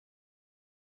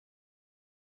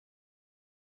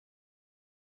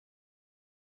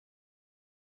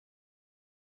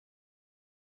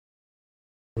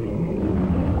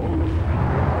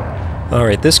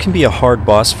Alright, this can be a hard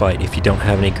boss fight if you don't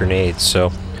have any grenades,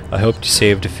 so I hope you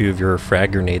saved a few of your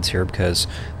frag grenades here because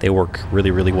they work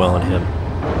really, really well on him.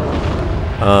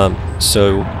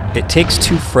 So it takes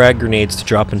 2 frag grenades to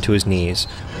drop into his knees,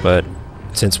 but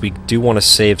since we do want to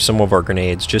save some of our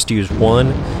grenades, just use 1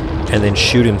 and then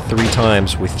shoot him 3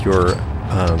 times with your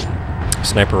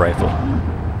sniper rifle.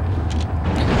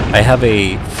 I have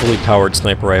a fully powered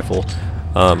sniper rifle,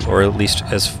 or at least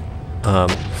as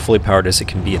fully powered as it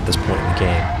can be at this point in the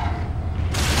game.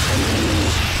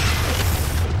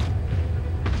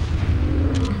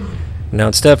 Now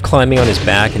instead of climbing on his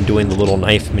back and doing the little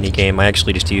knife minigame, I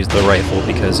actually just use the rifle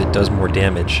because it does more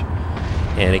damage.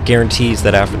 And it guarantees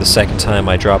that after the second time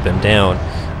I drop him down,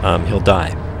 he'll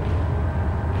die.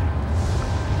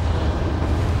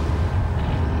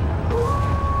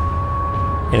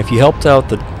 And if you helped out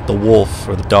the wolf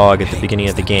or the dog at the beginning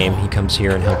of the game, he comes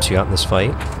here and helps you out in this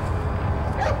fight,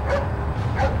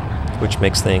 which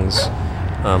makes things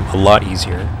a lot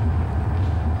easier.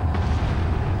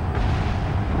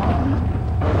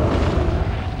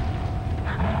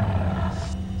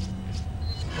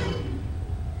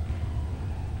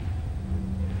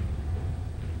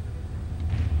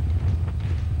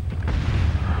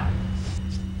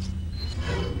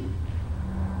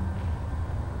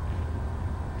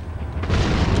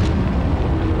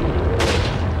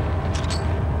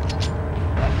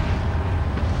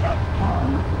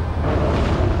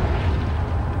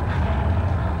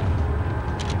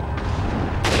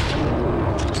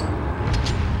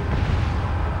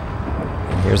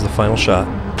 Here's the final shot.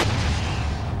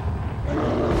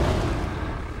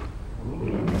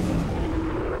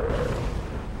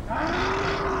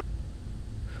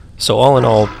 So all in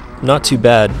all, not too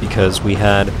bad because we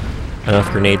had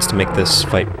enough grenades to make this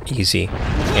fight easy.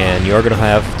 And you are going to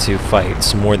have to fight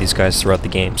some more of these guys throughout the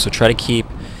game. So try to keep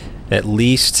at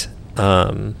least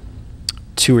 2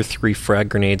 or 3 frag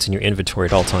grenades in your inventory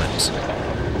at all times.